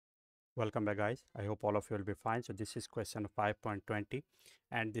Welcome back, guys. I hope all of you will be fine. So this is question 5.20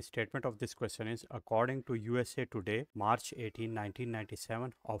 and the statement of this question is, according to USA Today, March 18,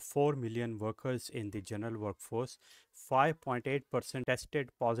 1997, of 4 million workers in the general workforce, 5.8%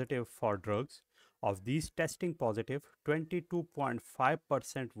 tested positive for drugs. Of these testing positive,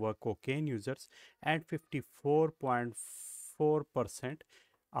 22.5% were cocaine users and 54.4%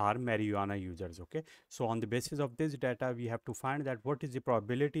 are marijuana users. Okay, so on the basis of this data we have to find that what is the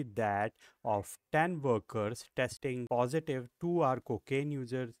probability that of 10 workers testing positive, 2 are cocaine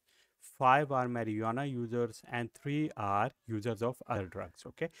users, 5 are marijuana users and 3 are users of other drugs.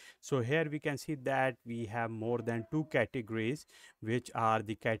 Okay, so here we can see that we have more than 2 categories, which are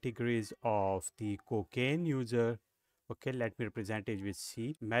the categories of the cocaine user. Okay, let me represent it with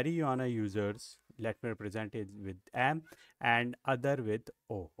C. Marijuana users, let me represent it with M, and other with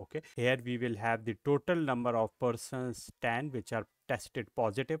O. Okay, here we will have the total number of persons 10 which are tested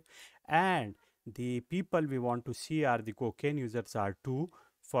positive, and the people we want to see are the cocaine users are 2.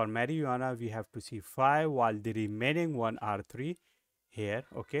 For marijuana we have to see 5, while the remaining one are 3 here.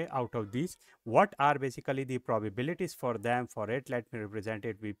 Okay, out of these, what are basically the probabilities for them? For it, let me represent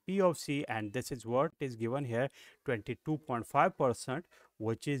it with P of C, and this is what is given here, 22.5%,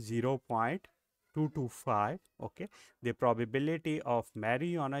 which is 0.225. Okay, the probability of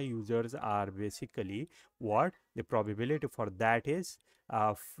marijuana users are basically what? The probability for that is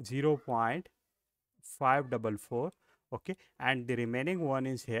 0.544. Okay, and the remaining one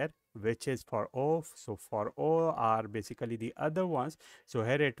is here, which is for O. So for O are basically the other ones. So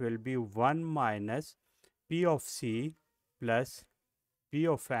here it will be 1 minus P of C plus P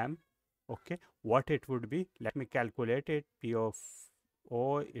of M. Okay, what it would be? Let me calculate it. P of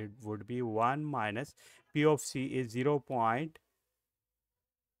O, it would be 1 minus P of C is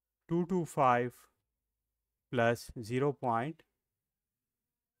 0.225 plus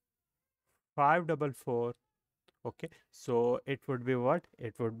 0.544. Okay, so it would be what?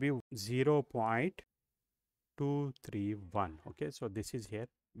 It would be 0.231. Okay, so this is here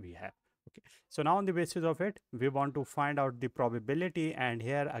we have. Okay, so now on the basis of it we want to find out the probability, and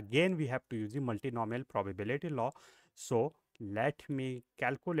here again we have to use the multinomial probability law. So let me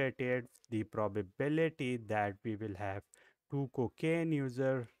calculate it, the probability that we will have 2 cocaine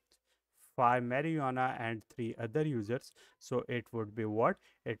users, 5 marijuana and 3 other users. So it would be what?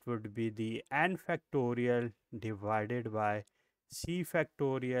 It would be the n factorial divided by c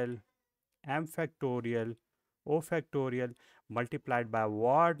factorial, m factorial, o factorial, multiplied by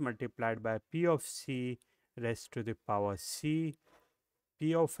what? Multiplied by p of c raised to the power c,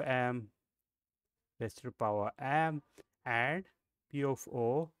 p of m raised to the power m, and p of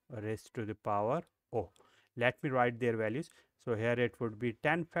o raised to the power o. Let me write their values. So here it would be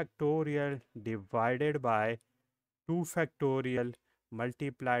 10 factorial divided by 2 factorial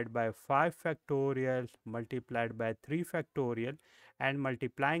multiplied by 5 factorial multiplied by 3 factorial, and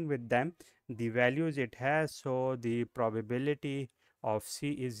multiplying with them the values it has. So the probability of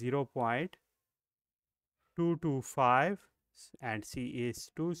C is 0.225 and C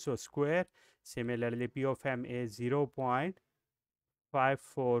is 2, so square. Similarly, P of M is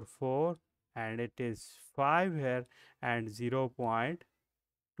 0.544 and it is 5 here, and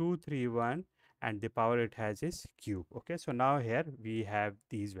 0.231, and the power it has is cube. Okay, so now here we have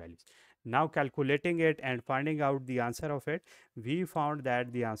these values. Now calculating it and finding out the answer of it, we found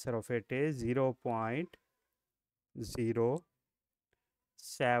that the answer of it is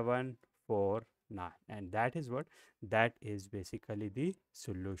 0.0749, and that is what? That is basically the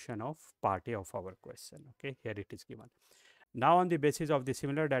solution of part A of our question. Okay, here it is given. Now on the basis of the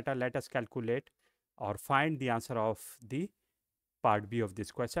similar data, let us calculate or find the answer of the part B of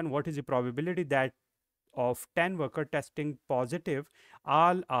this question. What is the probability that of 10 worker testing positive,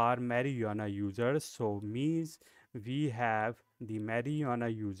 all are marijuana users? So means we have the marijuana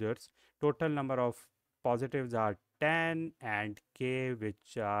users, total number of positives are 10, and K,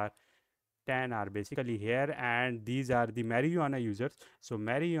 which are 10, are basically here, and these are the marijuana users. So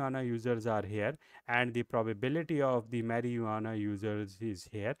marijuana users are here, and the probability of the marijuana users is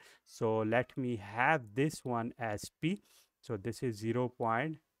here. So let me have this one as P. So this is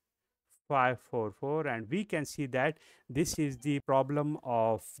 0.544, and we can see that this is the problem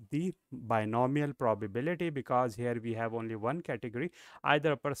of the binomial probability, because here we have only one category,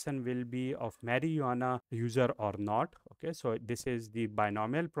 either a person will be of marijuana user or not. Okay, so this is the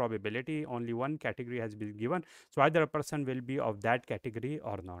binomial probability, only one category has been given, so either a person will be of that category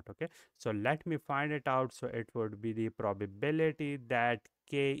or not. Okay, so let me find it out. So it would be the probability that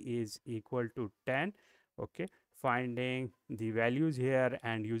K is equal to 10. Okay, finding the values here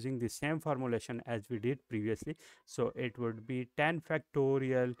and using the same formulation as we did previously. So it would be 10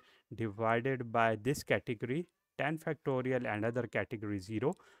 factorial divided by this category 10 factorial and other category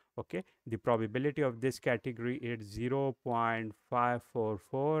 0. Okay, the probability of this category is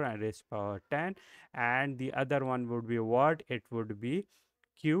 0.544 and raised power 10, and the other one would be what? It would be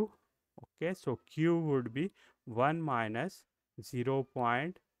q. Okay, so q would be 1 minus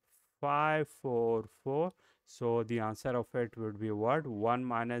 0.544. So the answer of it would be what? 1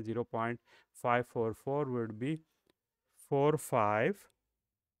 minus 0.544 would be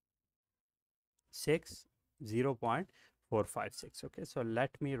 456, 0.456. Okay, so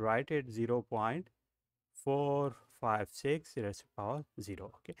let me write it 0.456 raised to power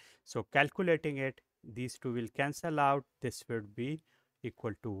 0. Okay, so calculating it, these two will cancel out. This would be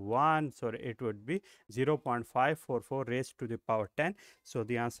equal to 1, so it would be 0.544 raised to the power 10. So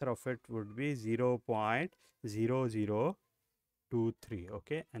the answer of it would be 0.0023.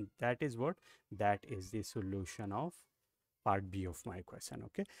 Okay, and that is what? That is the solution of part B of my question.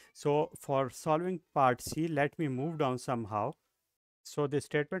 Okay, so for solving part C, let me move down somehow. So the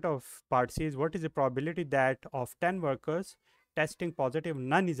statement of part C is, what is the probability that of 10 workers testing positive,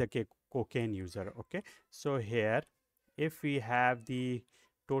 none is a cocaine user? Okay, so here if we have the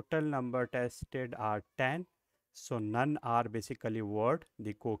total number tested are 10, so none are basically what?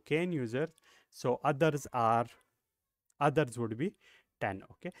 The cocaine users. So others would be 10.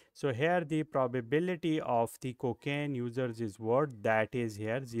 Okay, so here the probability of the cocaine users is what? That is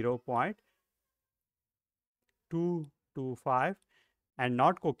here 0.225, and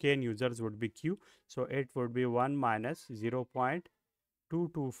not cocaine users would be q. So it would be 1 minus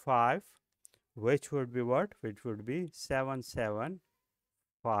 0.225, which would be what? Which would be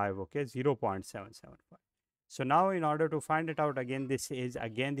 775. Okay, 0.775. So now in order to find it out, again, this is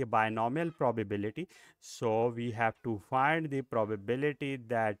again the binomial probability. So we have to find the probability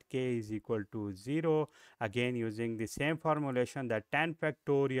that k is equal to 0, again using the same formulation, that 10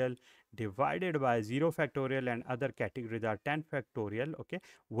 factorial divided by 0 factorial and other categories are 10 factorial, okay,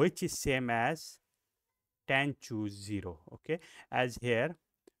 which is same as 10 choose 0. Okay, as here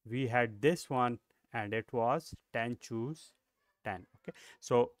we had this one and it was 10 choose 10. Okay,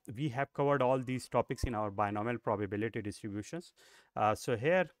 so we have covered all these topics in our binomial probability distributions. So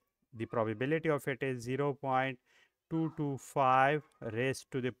here the probability of it is 0.225 raised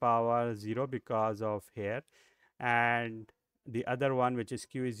to the power 0 because of here, and the other one, which is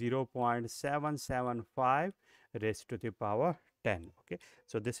q, is 0.775 raised to the power 10. Okay,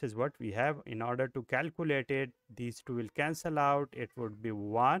 so this is what we have. In order to calculate it, these two will cancel out, it would be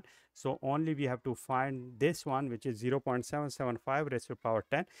 1. So only we have to find this one, which is 0.775 raised to the power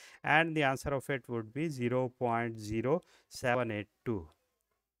 10, and the answer of it would be 0.0782.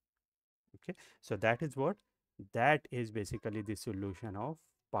 Okay, so that is what? That is basically the solution of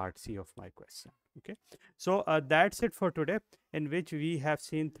part C of my question. Okay, so that's it for today, in which we have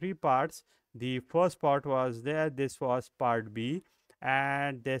seen 3 parts. The first part was there, this was part B,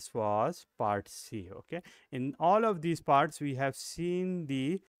 and this was part C. Okay, in all of these parts we have seen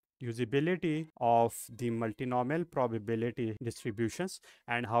the usability of the multinomial probability distributions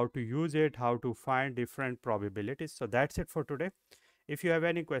and how to use it, how to find different probabilities. So that's it for today. If you have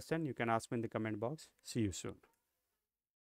any question, you can ask me in the comment box. See you soon.